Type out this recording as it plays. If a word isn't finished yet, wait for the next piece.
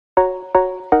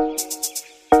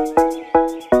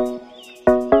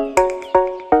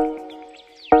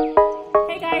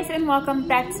welcome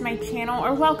back to my channel,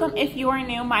 or welcome if you are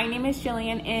new. My name is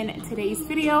Jillian. In today's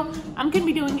video, I'm going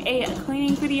to be doing a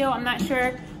cleaning video. I'm not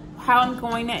sure how I'm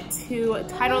going to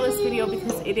title this video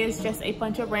because it is just a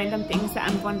bunch of random things that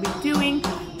I'm going to be doing.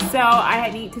 So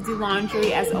I need to do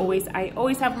laundry as always. I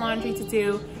always have laundry to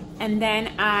do, and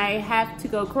then I have to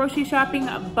go grocery shopping,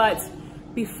 but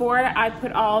before I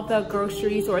put all the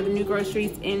groceries or the new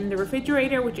groceries in the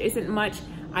refrigerator, which isn't much,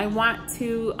 I want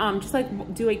to just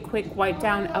like do a quick wipe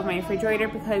down of my refrigerator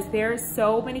because there's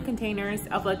so many containers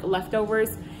of like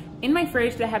leftovers in my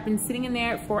fridge that have been sitting in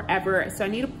there forever. So I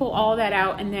need to pull all that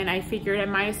out, and then I figured I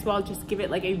might as well just give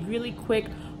it like a really quick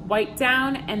wipe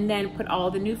down and then put all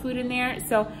the new food in there.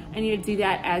 So I need to do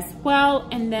that as well,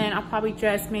 and then I'll probably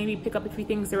just maybe pick up a few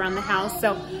things around the house.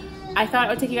 So I thought I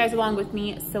would take you guys along with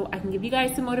me so I can give you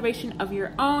guys some motivation of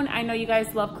your own. I know you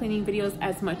guys love cleaning videos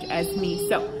as much as me,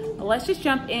 so let's just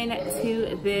jump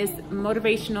into this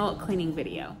motivational cleaning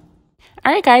video.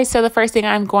 All right, guys, so the first thing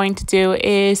I'm going to do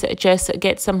is just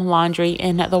get some laundry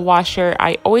in the washer.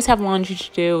 I always have laundry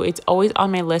to do. It's always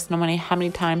on my list no matter how many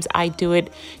times I do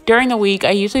it during the week. I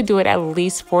usually do it at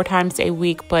least 4 times a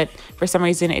week, but for some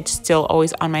reason it's still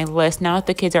always on my list. Now that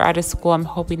the kids are out of school, I'm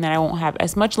hoping that I won't have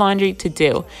as much laundry to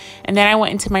do. And then I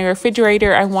went into my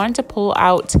refrigerator. I wanted to pull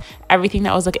out everything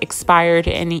that was like expired,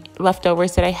 any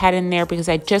leftovers that I had in there, because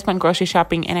I just went grocery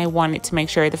shopping and I wanted to make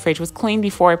sure the fridge was clean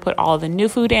before I put all the new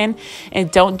food in. And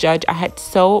don't judge, I had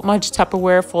so much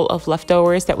Tupperware full of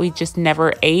leftovers that we just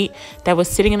never ate that was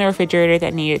sitting in the refrigerator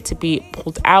that needed to be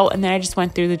pulled out. And then I just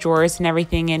went through the drawers and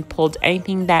everything and pulled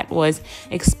anything that was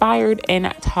expired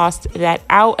and tossed that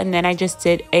out. And then I just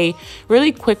did a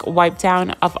really quick wipe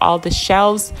down of all the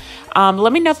shelves.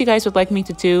 Let me know if you guys would like me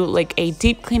to do like a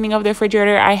deep cleaning of the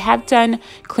refrigerator. I have done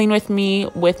Clean With Me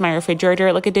with my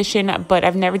refrigerator like edition, but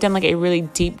I've never done like a really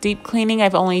deep cleaning.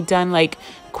 I've only done like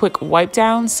quick wipe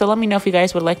downs. So let me know if you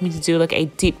guys would like me to do like a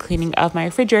deep cleaning of my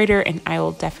refrigerator, and I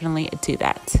will definitely do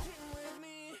that.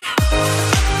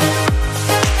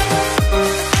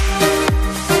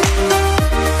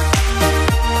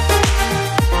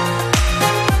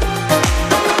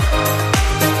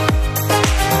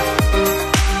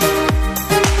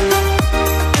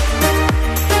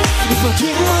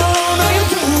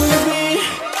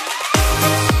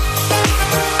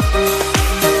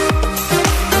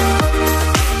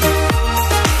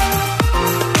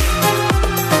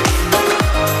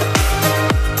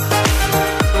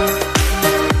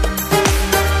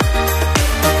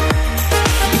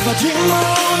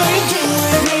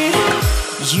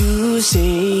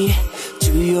 Say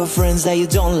to your friends that you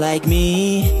don't like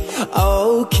me.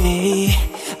 Okay,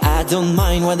 I don't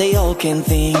mind what they all can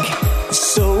think.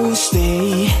 So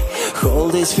stay,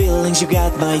 hold these feelings you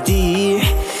got, my dear.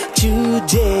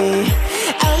 Today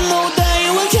I know that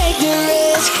you will take the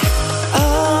risk.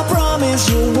 I promise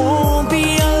you won't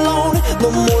be alone.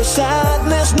 No more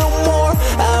sadness, no more,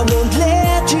 I won't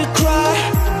let you cry.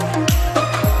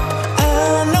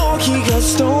 I know he got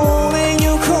stolen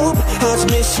your hope, has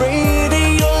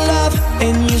mistreated your love,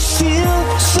 and you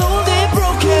still so deep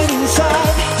broken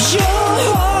inside. Your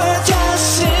heart has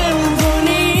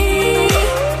symphony,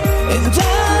 and I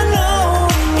know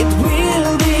it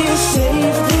will be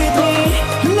safe with me,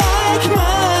 like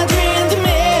my dreamed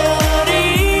melody.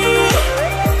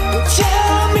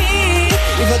 Tell me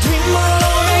if I dream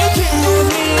alone or you dream with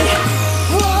me.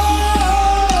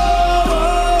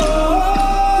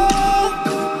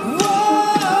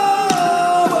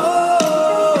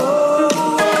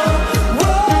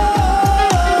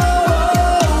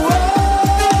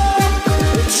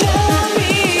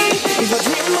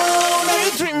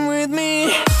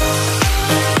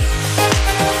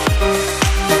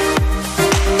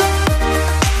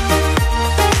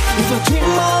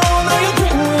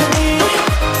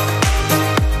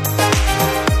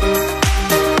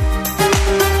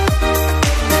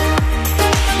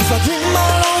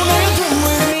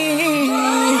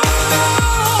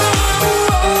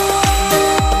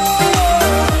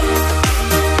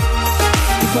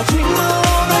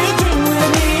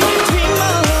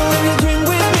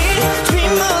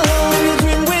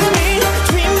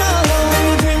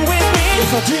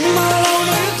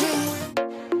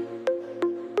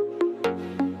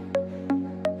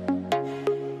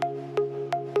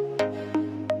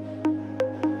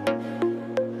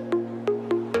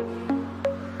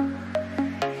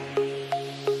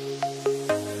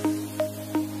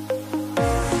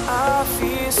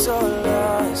 So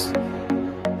lost,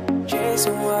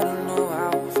 chasing what I know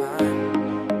I will find.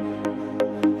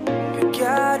 You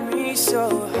got me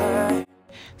so high.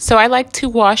 So I like to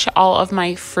wash all of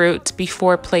my fruit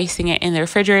before placing it in the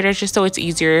refrigerator, just so it's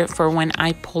easier for when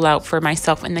I pull out for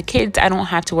myself and the kids. I don't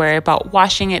have to worry about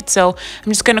washing it. So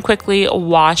I'm just going to quickly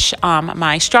wash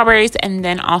my strawberries and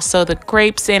then also the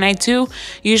grapes. And I do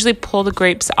usually pull the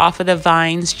grapes off of the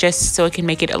vines just so it can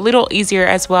make it a little easier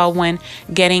as well when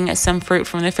getting some fruit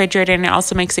from the refrigerator. And it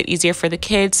also makes it easier for the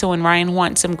kids. So when Ryan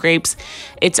wants some grapes,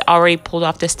 it's already pulled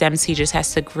off the stems. He just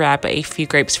has to grab a few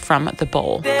grapes from the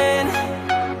bowl.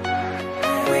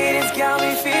 Got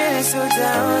me feeling so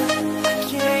down. I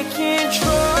can't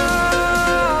control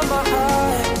my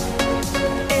heart,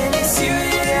 and it's you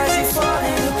that has it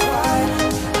falling apart.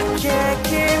 I can't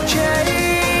keep chasing,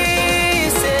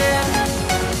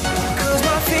 'cause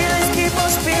my feelings keep on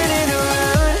spinning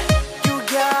around. You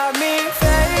got me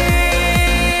fading.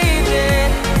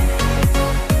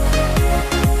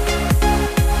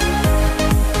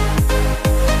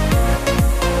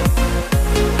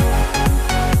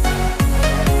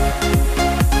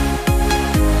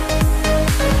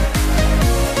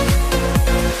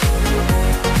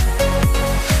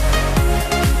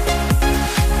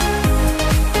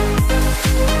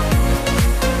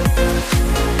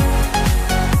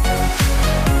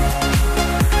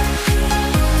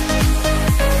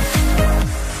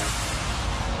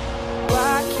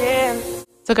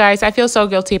 So guys, I feel so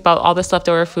guilty about all this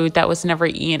leftover food that was never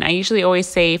eaten. I usually always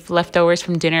save leftovers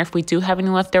from dinner if we do have any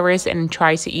leftovers and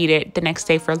try to eat it the next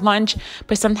day for lunch.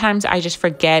 But sometimes I just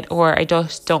forget or I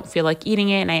just don't feel like eating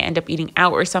it and I end up eating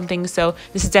out or something. So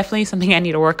this is definitely something I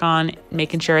need to work on,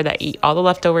 making sure that I eat all the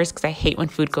leftovers because I hate when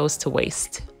food goes to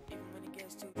waste.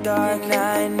 Dark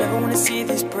night, never wanna see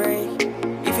this break,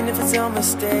 even if it's a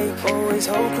mistake. Always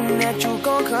hoping that you're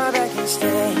gonna come back and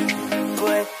stay.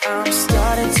 But I'm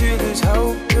starting to lose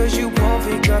hope, 'cause you won't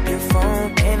pick up your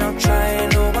phone. And I'm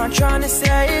trying to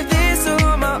save this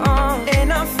on my own.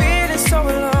 And I'm feeling so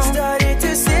alone, started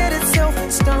to set itself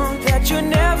in stone, that you're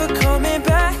never coming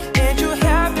back and you're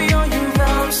happy on your own.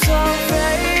 I'm so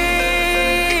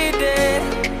faded,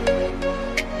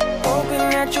 hoping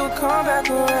that you'll come back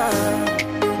around.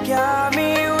 You got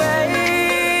me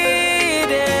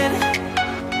waiting,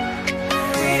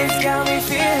 it's got me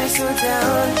feeling so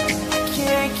down.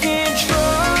 Can't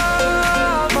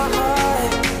control my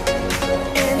heart,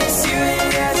 and it's you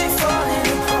that has it falling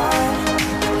apart.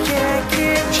 Can't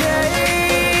keep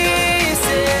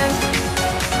chasing,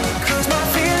 'cause my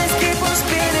feelings keep on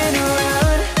spinning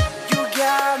around. You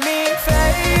got me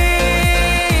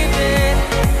fading,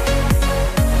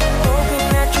 hoping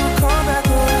that you'll come back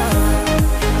around.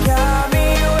 Got me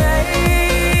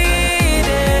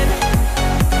waiting,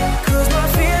 'cause my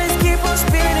feelings keep on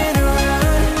spinning around.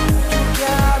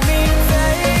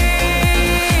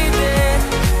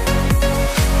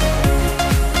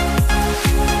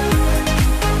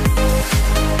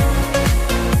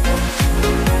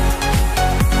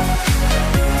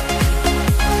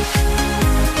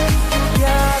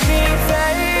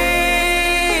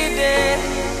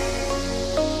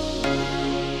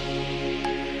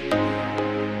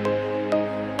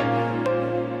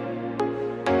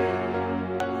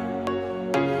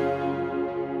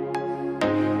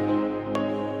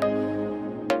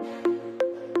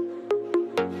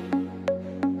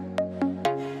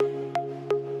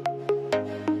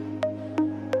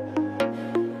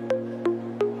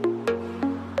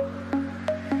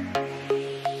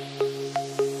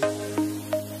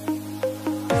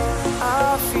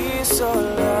 So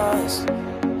lost,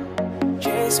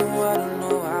 chasing what I don't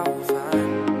know how to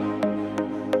find.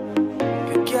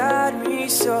 You got me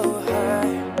so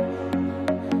high,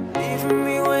 leaving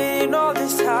me waiting all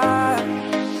this time.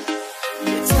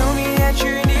 You tell me that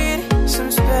you need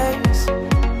some space,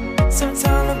 some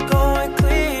time to go and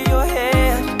clear your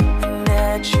head, and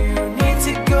that you need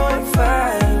to go and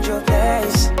find your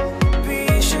place. But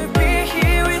you should be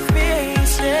here with me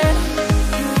instead.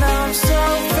 And I'm so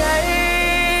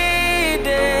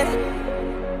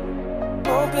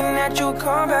hoping that you'll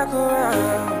come back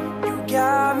around. You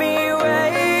got me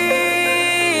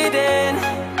waiting,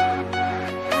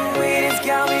 waiting's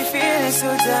got me feeling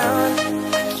so down.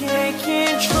 I can't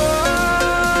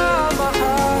control my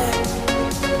heart,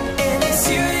 and it's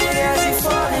you that has it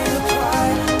falling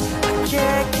apart. I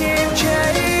can't keep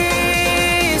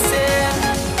chasing,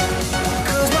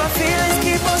 'cause my feelings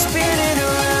keep on spinning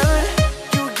around.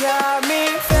 You got me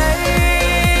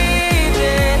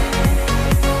fading.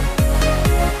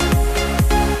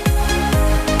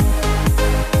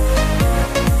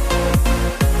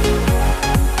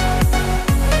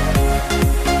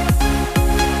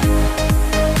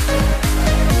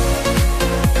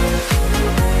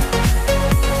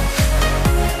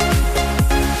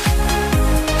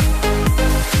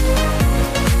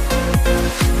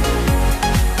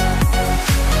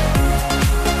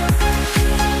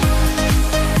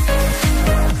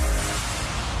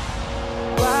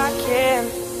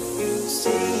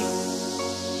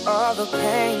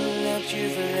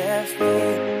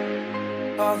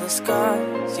 all the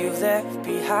scars you've left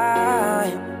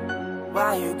behind.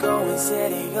 Why you going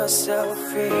setting yourself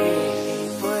free?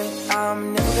 But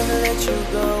I'm never gonna let you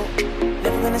go,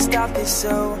 never gonna stop this,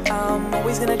 so I'm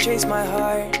always gonna chase my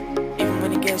heart, even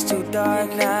when it gets too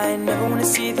dark. And I never wanna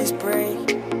see this break,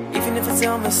 even if it's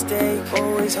a mistake.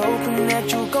 Always hoping that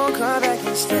you gon' come back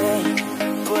and stay.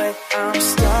 But I'm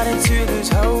starting to lose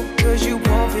hope, cause you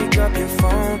won't pick up your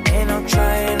phone. And I'm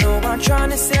trying, oh, I'm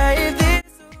trying to save this.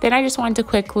 Then I just wanted to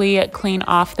quickly clean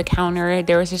off the counter.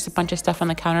 There was just a bunch of stuff on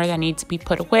the counter that needs to be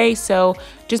put away. So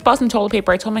just bought some toilet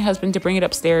paper. I told my husband to bring it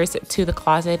upstairs to the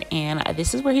closet, and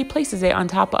this is where he places it, on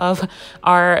top of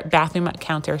our bathroom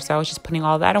counter. So I was just putting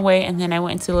all that away, and then I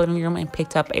went into the living room and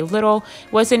picked up a little.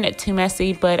 It wasn't too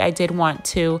messy, but I did want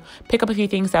to pick up a few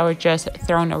things that were just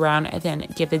thrown around and then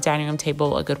give the dining room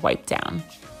table a good wipe down.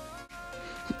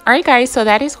 Alright guys, so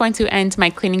that is going to end my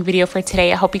cleaning video for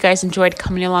today. I hope you guys enjoyed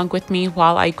coming along with me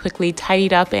while I quickly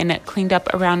tidied up and cleaned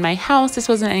up around my house. This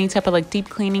wasn't any type of like deep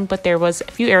cleaning, but there was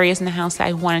a few areas in the house that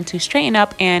I wanted to straighten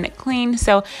up and clean.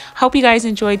 So hope you guys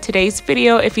enjoyed today's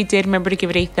video. If you did, remember to give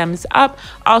it a thumbs up.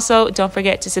 Also, don't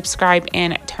forget to subscribe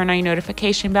and turn on your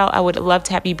notification bell. I would love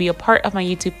to have you be a part of my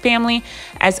YouTube family.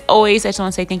 As always, I just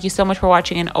want to say thank you so much for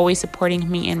watching and always supporting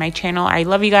me and my channel. I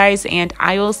love you guys, and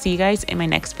I will see you guys in my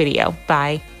next video.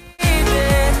 Bye.